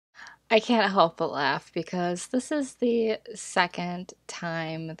I can't help but laugh because this is the second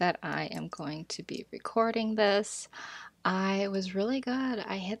time that I am going to be recording this. I was really good.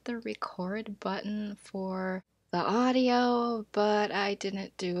 I hit the record button for the audio, but I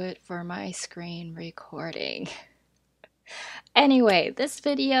didn't do it for my screen recording. Anyway, this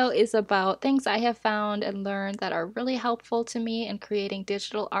video is about things I have found and learned that are really helpful to me in creating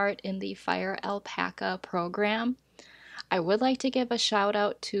digital art in the Firealpaca program. I would like to give a shout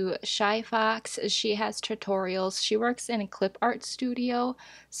out to Shy Fox. She has tutorials. She works in a clip art studio,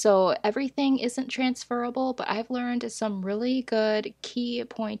 so everything isn't transferable, but I've learned some really good key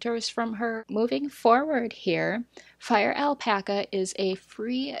pointers from her. Moving forward here, Firealpaca is a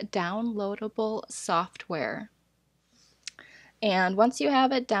free downloadable software. And once you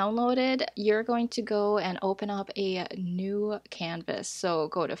have it downloaded, you're going to go and open up a new canvas. So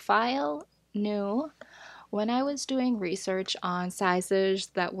go to File, New. When I was doing research on sizes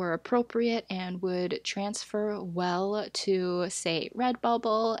that were appropriate and would transfer well to, say,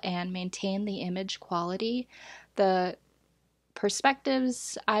 Redbubble and maintain the image quality, the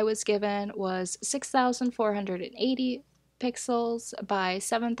perspectives I was given was 6,480 pixels by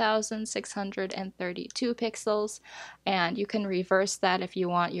 7,632 pixels, and you can reverse that if you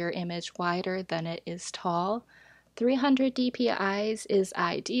want your image wider than it is tall. 300 dpi is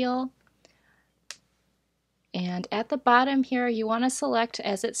ideal. And at the bottom here, you want to select,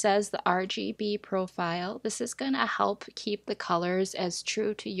 as it says, the RGB profile. This is going to help keep the colors as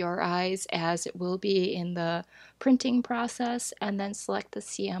true to your eyes as it will be in the printing process, and then select the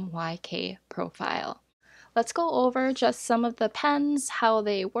CMYK profile. Let's go over just some of the pens, how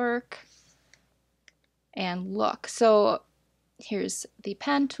they work, and look. So here's the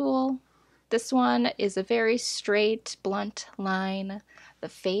pen tool. This one is a very straight, blunt line. The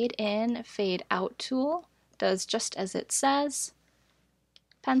fade in, fade out tool does just as it says.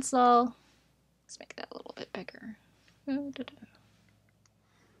 Pencil, let's make that a little bit bigger.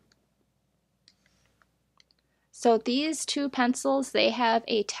 So these two pencils, they have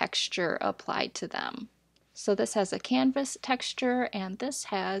a texture applied to them. So this has a canvas texture and this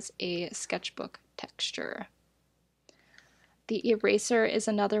has a sketchbook texture. The eraser is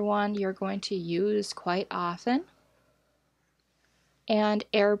another one you're going to use quite often. And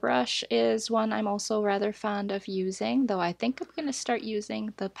airbrush is one I'm also rather fond of using, though I think I'm going to start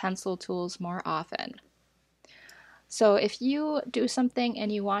using the pencil tools more often. So if you do something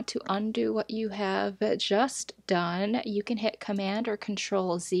and you want to undo what you have just done, you can hit Command or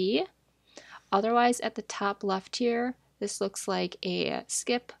Control Z. Otherwise, at the top left here, this looks like a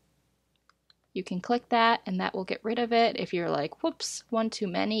skip. You can click that and that will get rid of it. If you're like, whoops, one too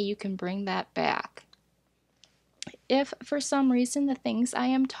many, you can bring that back. If for some reason the things I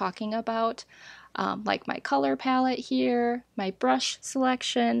am talking about, like my color palette here, my brush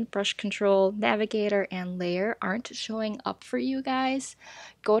selection, brush control, navigator, and layer aren't showing up for you guys,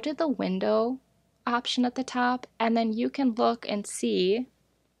 go to the window option at the top and then you can look and see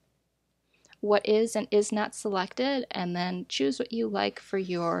what is and is not selected and then choose what you like for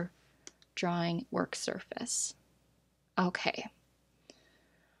your drawing work surface. Okay.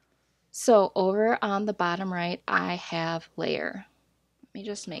 So over on the bottom right, I have layer. Let me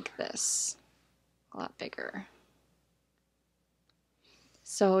just make this a lot bigger.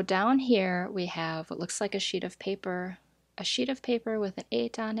 So down here we have what looks like a sheet of paper with an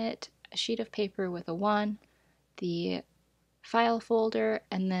 8 on it, a sheet of paper with a 1, the file folder,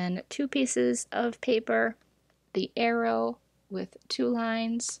 and then 2 pieces of paper, the arrow with 2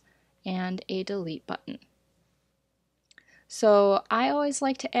 lines, and a delete button. So I always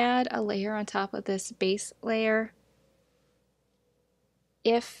like to add a layer on top of this base layer.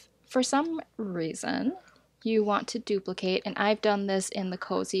 If for some reason you want to duplicate, and I've done this in the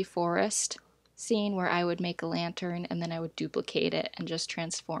Cozy Forest scene where I would make a lantern and then I would duplicate it and just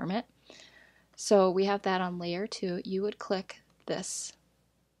transform it. So we have that on layer 2. You would click this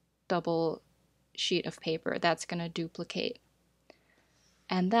double sheet of paper. That's going to duplicate.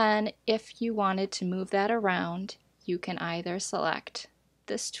 And then if you wanted to move that around, you can either select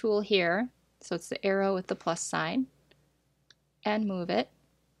this tool here, so it's the arrow with the plus sign, and move it,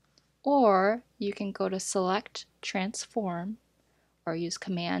 or you can go to Select, Transform, or use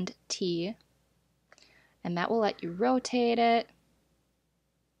Command T, and that will let you rotate it,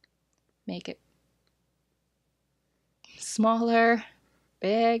 make it smaller,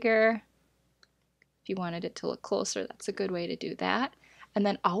 bigger. If you wanted it to look closer, that's a good way to do that. And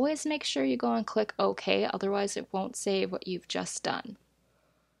then always make sure you go and click OK, otherwise it won't save what you've just done.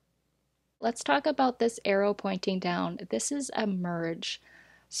 Let's talk about this arrow pointing down. This is a merge.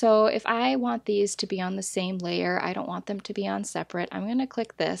 So if I want these to be on the same layer, I don't want them to be on separate, I'm going to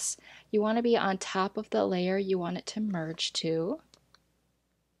click this. You want to be on top of the layer you want it to merge to.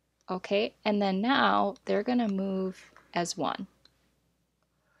 Okay, and then now they're going to move as one.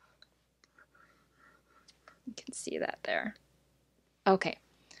 You can see that there. Okay,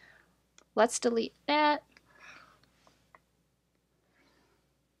 let's delete that.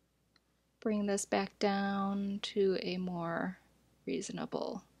 Bring this back down to a more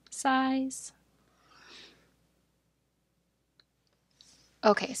reasonable size.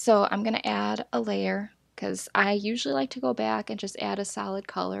 Okay, so I'm going to add a layer because I usually like to go back and just add a solid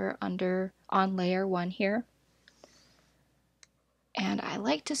color on layer 1 here. And I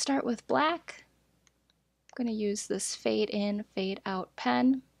like to start with black. I'm going to use this fade in, fade out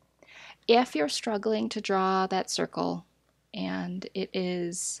pen. If you're struggling to draw that circle and it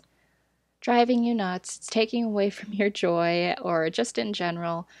is driving you nuts, it's taking away from your joy, or just in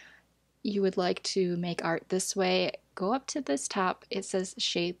general, you would like to make art this way, go up to this top. It says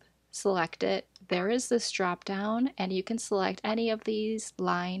shape, select it. There is this drop down, and you can select any of these: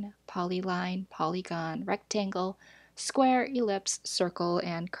 line, polyline, polygon, rectangle, square, ellipse, circle,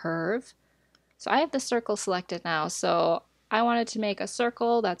 and curve. So I have the circle selected now, so I wanted to make a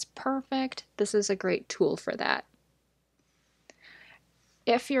circle that's perfect. This is a great tool for that.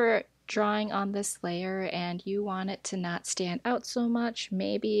 If you're drawing on this layer and you want it to not stand out so much,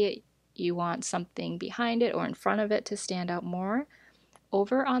 maybe you want something behind it or in front of it to stand out more,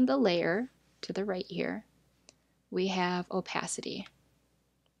 over on the layer to the right here, we have opacity.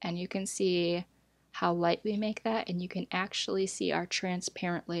 And you can see how light we make that, and you can actually see our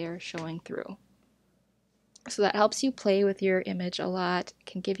transparent layer showing through. So that helps you play with your image a lot, it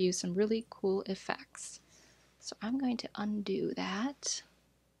can give you some really cool effects. So I'm going to undo that.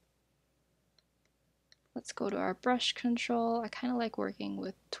 Let's go to our brush control. I kind of like working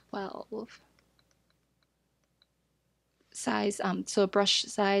with 12 size. So brush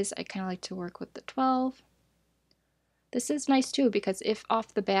size, I kind of like to work with the 12. This is nice too, because if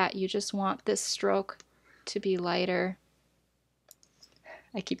off the bat you just want this stroke to be lighter,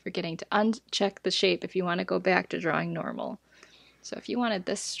 I keep forgetting to uncheck the shape if you want to go back to drawing normal. So if you wanted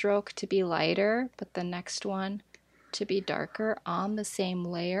this stroke to be lighter, but the next one to be darker on the same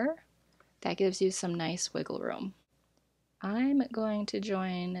layer, that gives you some nice wiggle room. I'm going to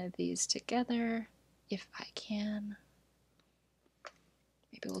join these together if I can.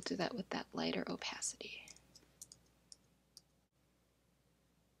 Maybe we'll do that with that lighter opacity.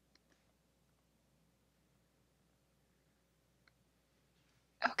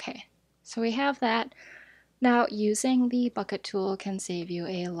 Okay, so we have that. Now, using the bucket tool can save you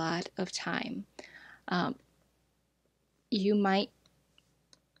a lot of time. You might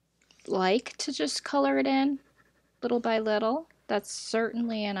like to just color it in little by little. That's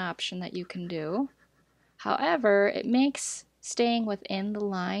certainly an option that you can do. However, it makes staying within the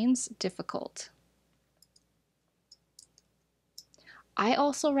lines difficult. I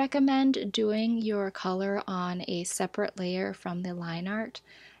also recommend doing your color on a separate layer from the line art,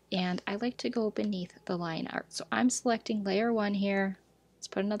 and I like to go beneath the line art. So I'm selecting layer 1 here. Let's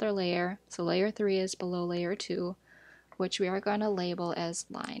put another layer. So layer 3 is below layer 2, which we are going to label as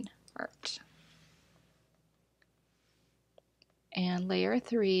line art. And layer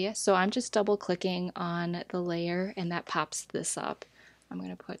 3, so I'm just double clicking on the layer and that pops this up. I'm going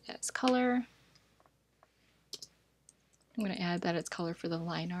to put as color. I'm going to add that it's color for the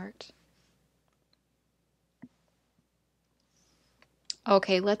line art.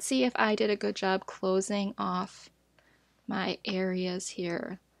 Okay, let's see if I did a good job closing off my areas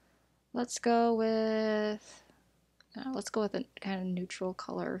here. Let's go with a kind of neutral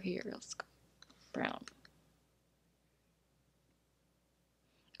color here. Let's go brown.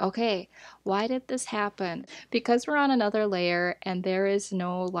 Okay, why did this happen? Because we're on another layer and there is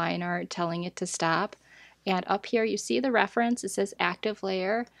no line art telling it to stop. And up here you see the reference, it says active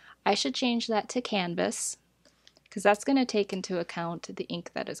layer. I should change that to canvas because that's going to take into account the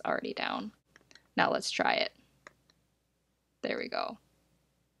ink that is already down. Now let's try it. There we go.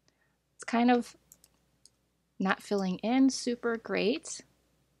 It's kind of not filling in super great.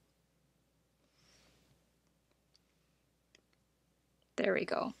 There we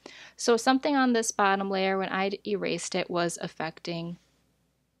go. So something on this bottom layer when I erased it was affecting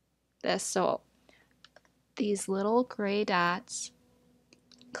this. So these little gray dots,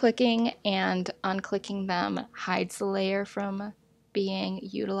 clicking and unclicking them hides the layer from being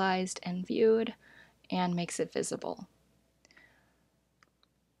utilized and viewed and makes it visible.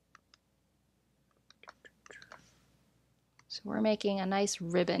 So we're making a nice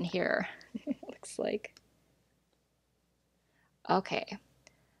ribbon here, it looks like. Okay,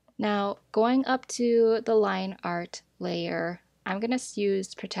 Now, going up to the line art layer, I'm going to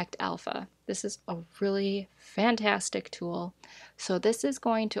use Protect Alpha. This is a really fantastic tool. So this is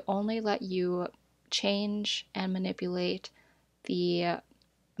going to only let you change and manipulate the, I'm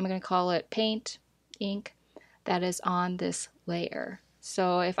going to call it paint, ink, that is on this layer.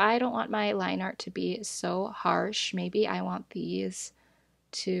 So if I don't want my line art to be so harsh, maybe I want these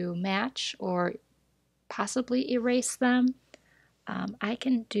to match or possibly erase them, I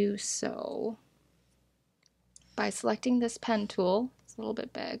can do so by selecting this pen tool. It's a little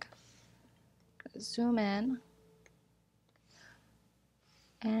bit big. Zoom in,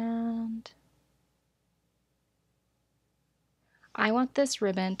 and I want this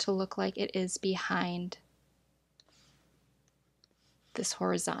ribbon to look like it is behind this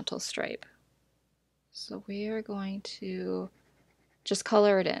horizontal stripe. So we are going to just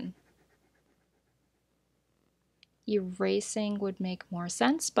color it in. Erasing would make more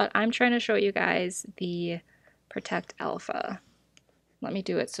sense, but I'm trying to show you guys the Protect Alpha. Let me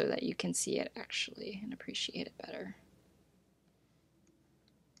do it so that you can see it actually and appreciate it better.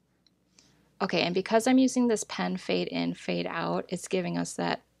 Okay, and because I'm using this pen fade in, fade out, it's giving us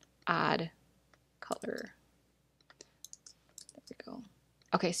that odd color. There we go.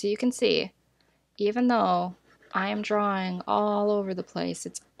 Okay, so you can see, even though I am drawing all over the place,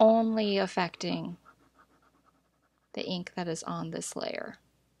 it's only affecting the ink that is on this layer.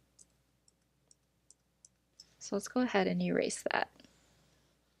 So let's go ahead and erase that.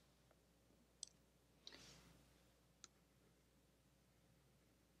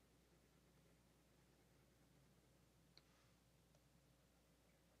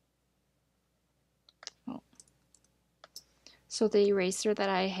 So the eraser that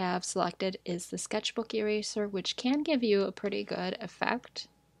I have selected is the sketchbook eraser, which can give you a pretty good effect,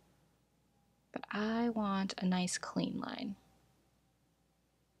 but I want a nice clean line.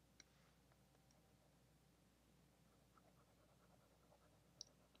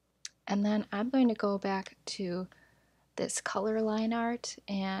 And then I'm going to go back to this color line art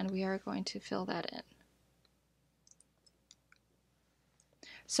and we are going to fill that in.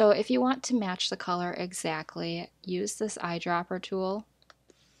 So if you want to match the color exactly, use this eyedropper tool,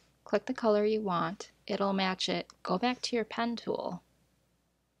 click the color you want, it'll match it, go back to your pen tool,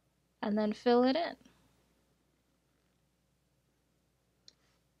 and then fill it in.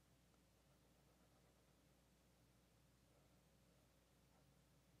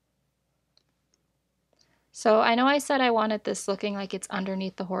 So I know I said I wanted this looking like it's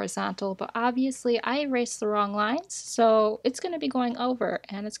underneath the horizontal, but obviously I erased the wrong lines, so it's going to be going over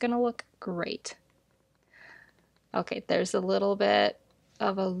and it's going to look great. Okay, there's a little bit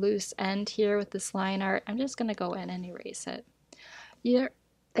of a loose end here with this line art. I'm just going to go in and erase it.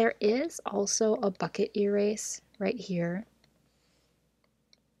 There is also a bucket erase right here.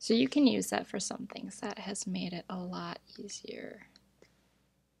 So you can use that for some things. That has made it a lot easier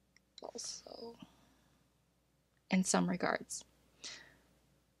also in some regards.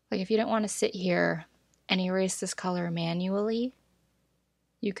 Like if you don't want to sit here and erase this color manually,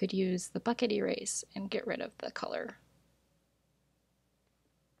 you could use the bucket erase and get rid of the color.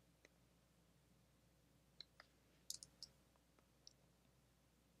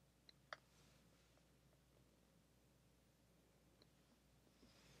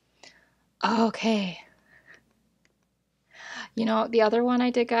 Okay. You know, the other one I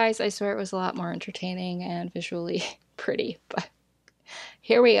did, guys, I swear it was a lot more entertaining and visually pretty, but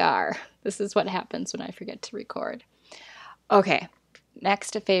here we are. This is what happens when I forget to record. Okay,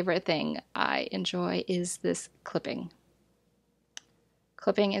 next favorite thing I enjoy is this clipping.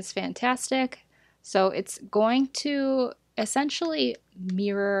 Clipping is fantastic. So it's going to essentially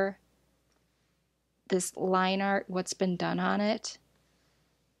mirror this line art, what's been done on it,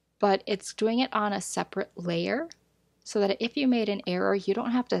 but it's doing it on a separate layer so that if you made an error, you don't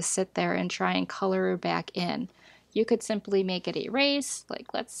have to sit there and try and color back in. You could simply make it erase.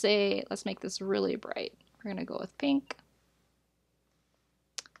 Like let's make this really bright. We're gonna go with pink.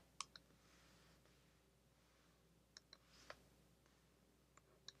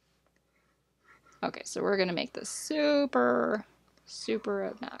 Okay, so we're gonna make this super, super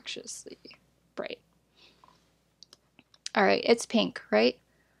obnoxiously bright. All right, it's pink, right?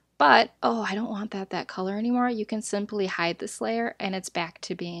 But, oh, I don't want that color anymore. You can simply hide this layer and it's back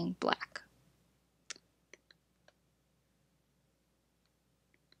to being black.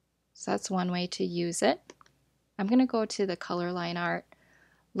 So that's one way to use it. I'm gonna go to the color line art.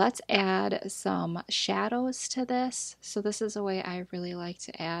 Let's add some shadows to this. So this is a way I really like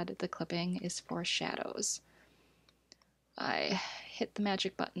to add the clipping is for shadows. I hit the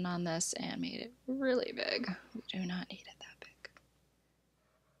magic button on this and made it really big. We do not need it that big.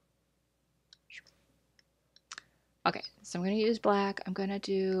 Okay, so I'm going to use black. I'm going to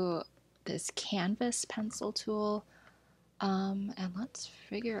do this canvas pencil tool. And let's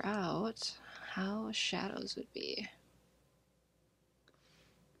figure out how shadows would be.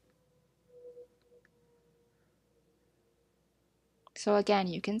 So again,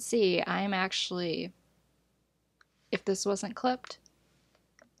 you can see I'm actually, if this wasn't clipped,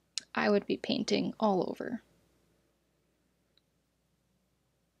 I would be painting all over.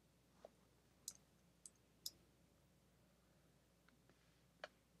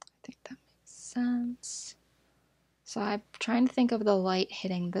 I think that makes sense. So I'm trying to think of the light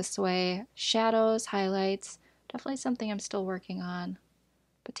hitting this way. Shadows, highlights, definitely something I'm still working on.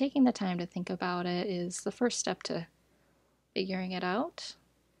 But taking the time to think about it is the first step to figuring it out.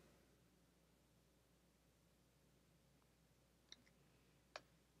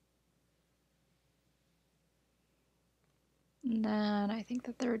 And then I think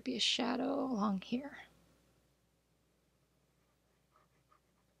that there would be a shadow along here.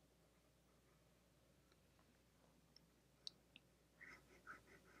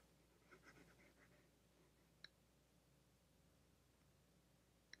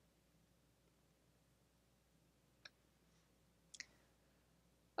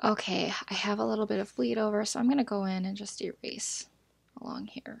 Okay, I have a little bit of bleed over, so I'm going to go in and just erase along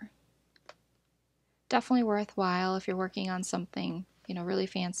here. Definitely worthwhile if you're working on something, you know, really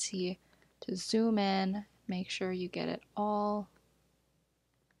fancy, to zoom in, make sure you get it all.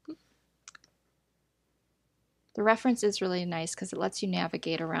 The reference is really nice because it lets you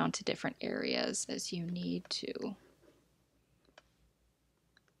navigate around to different areas as you need to.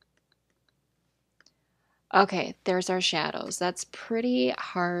 Okay, there's our shadows. That's pretty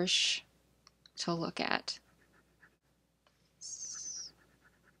harsh to look at.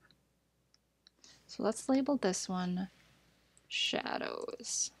 So let's label this one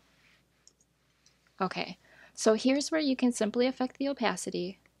shadows. Okay, so here's where you can simply affect the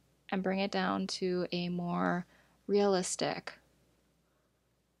opacity and bring it down to a more realistic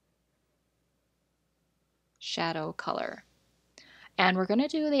shadow color. And we're going to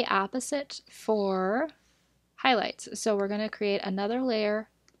do the opposite for highlights. So we're going to create another layer,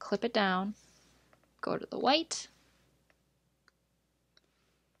 clip it down, go to the white,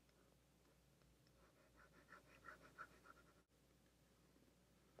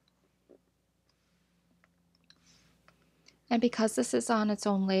 and because this is on its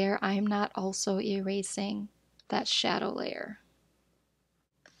own layer, I'm not also erasing that shadow layer.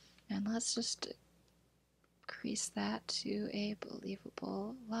 And let's just increase that to a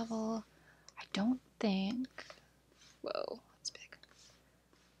believable level. I don't think, whoa, that's big.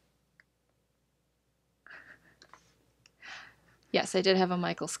 Yes, I did have a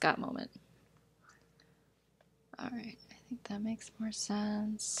Michael Scott moment. All right, I think that makes more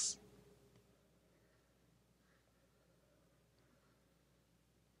sense.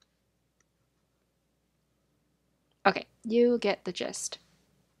 Okay, you get the gist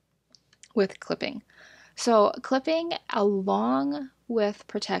with clipping. So clipping along with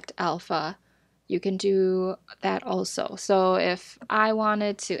Protect Alpha, you can do that also. So if I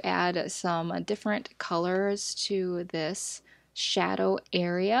wanted to add some different colors to this shadow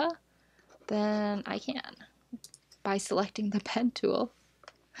area, then I can by selecting the pen tool.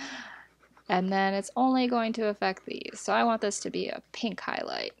 And then it's only going to affect these. So I want this to be a pink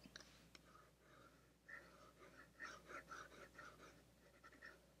highlight.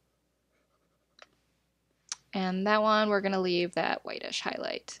 And that one, we're going to leave that whitish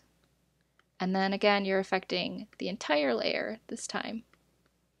highlight. And then again, you're affecting the entire layer this time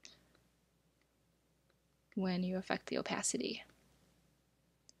when you affect the opacity.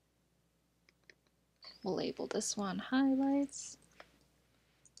 We'll label this one highlights.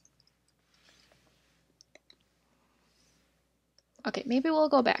 Okay, maybe we'll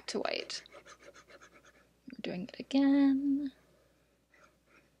go back to white. We're doing it again.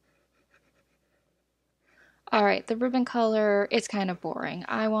 All right, the ribbon color is kind of boring.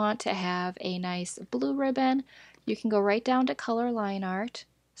 I want to have a nice blue ribbon. You can go right down to color line art,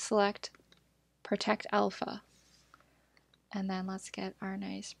 select Protect Alpha, and then let's get our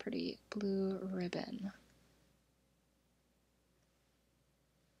nice pretty blue ribbon.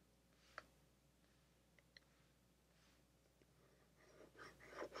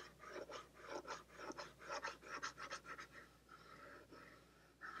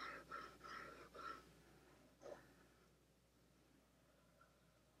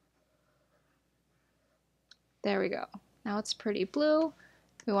 There we go. Now it's pretty blue.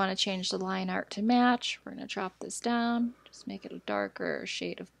 We want to change the line art to match. We're going to drop this down, just make it a darker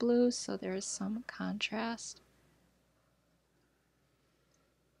shade of blue so there's some contrast.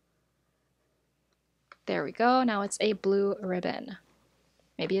 There we go. Now it's a blue ribbon.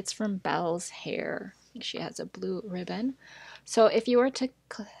 Maybe it's from Belle's hair. She has a blue ribbon. So if you were to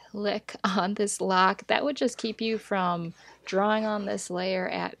click on this lock, that would just keep you from drawing on this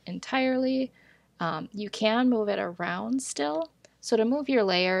layer entirely. You can move it around still. So to move your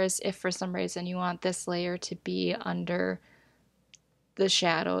layers, if for some reason you want this layer to be under the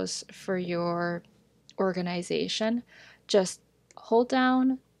shadows for your organization, just hold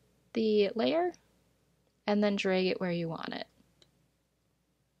down the layer and then drag it where you want it.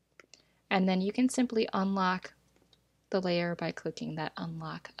 And then you can simply unlock the layer by clicking that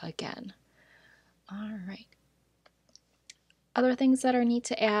unlock again. All right. Other things that are neat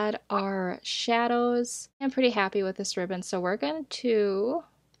to add are shadows. I'm pretty happy with this ribbon, so we're going to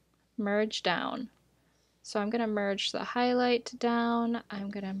merge down. So I'm going to merge the highlight down.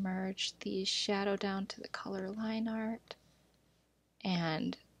 I'm going to merge the shadow down to the color line art.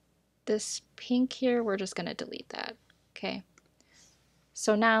 And this pink here, we're just going to delete that. Okay.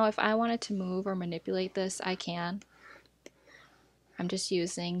 So now if I wanted to move or manipulate this, I can. I'm just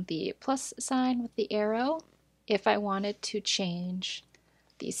using the plus sign with the arrow. If I wanted to change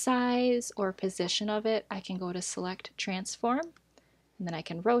the size or position of it, I can go to select transform, and then I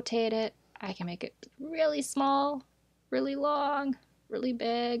can rotate it. I can make it really small, really long, really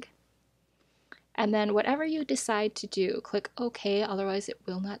big. And then whatever you decide to do, click OK, otherwise it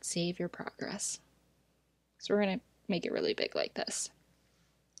will not save your progress. So we're going to make it really big like this.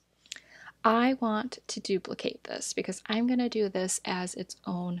 I want to duplicate this because I'm going to do this as its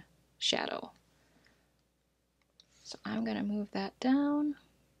own shadow. So I'm going to move that down.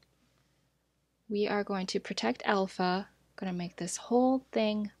 We are going to protect alpha. I'm going to make this whole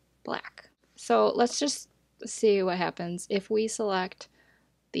thing black. So let's just see what happens. If we select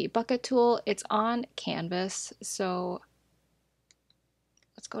the bucket tool, it's on canvas. So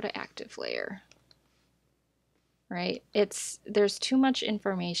let's go to active layer. Right? There's too much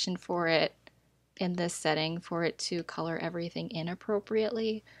information for it in this setting for it to color everything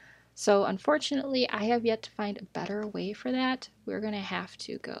inappropriately. So unfortunately, I have yet to find a better way for that. We're going to have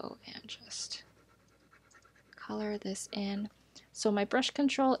to go and just color this in. So my brush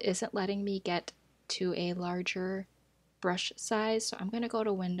control isn't letting me get to a larger brush size. So I'm going to go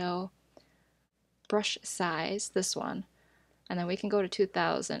to Window, Brush Size, this one, and then we can go to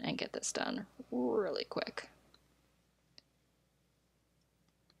 2000 and get this done really quick.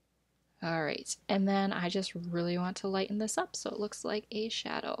 All right, and then I just really want to lighten this up so it looks like a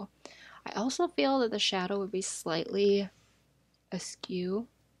shadow. I also feel that the shadow would be slightly askew,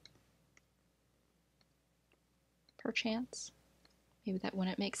 perchance. Maybe that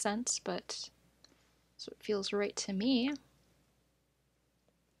wouldn't make sense, but so it feels right to me.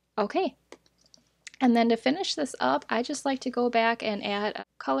 Okay, and then to finish this up, I just like to go back and add a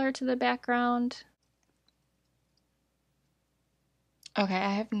color to the background. Okay,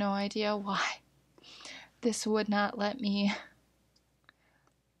 I have no idea why this would not let me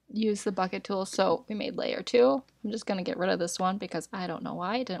use the bucket tool, so we made layer 2. I'm just going to get rid of this one because I don't know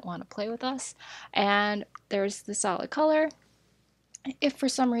why. I didn't want to play with us. And there's the solid color. If for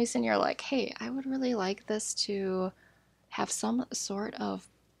some reason you're like, hey, I would really like this to have some sort of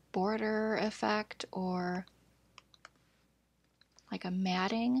border effect or like a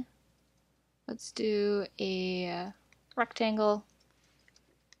matting, let's do a rectangle,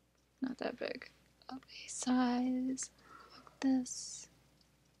 not that big, of a size like this.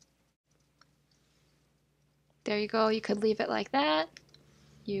 There you go. You could leave it like that.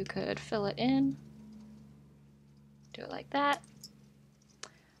 You could fill it in. Do it like that.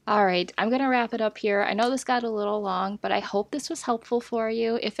 All right, I'm going to wrap it up here. I know this got a little long, but I hope this was helpful for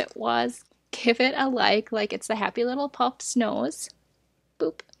you. If it was, give it a like it's the happy little pup's nose.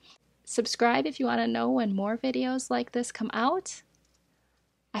 Boop. Subscribe if you want to know when more videos like this come out.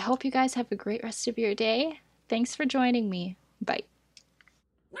 I hope you guys have a great rest of your day. Thanks for joining me. Bye.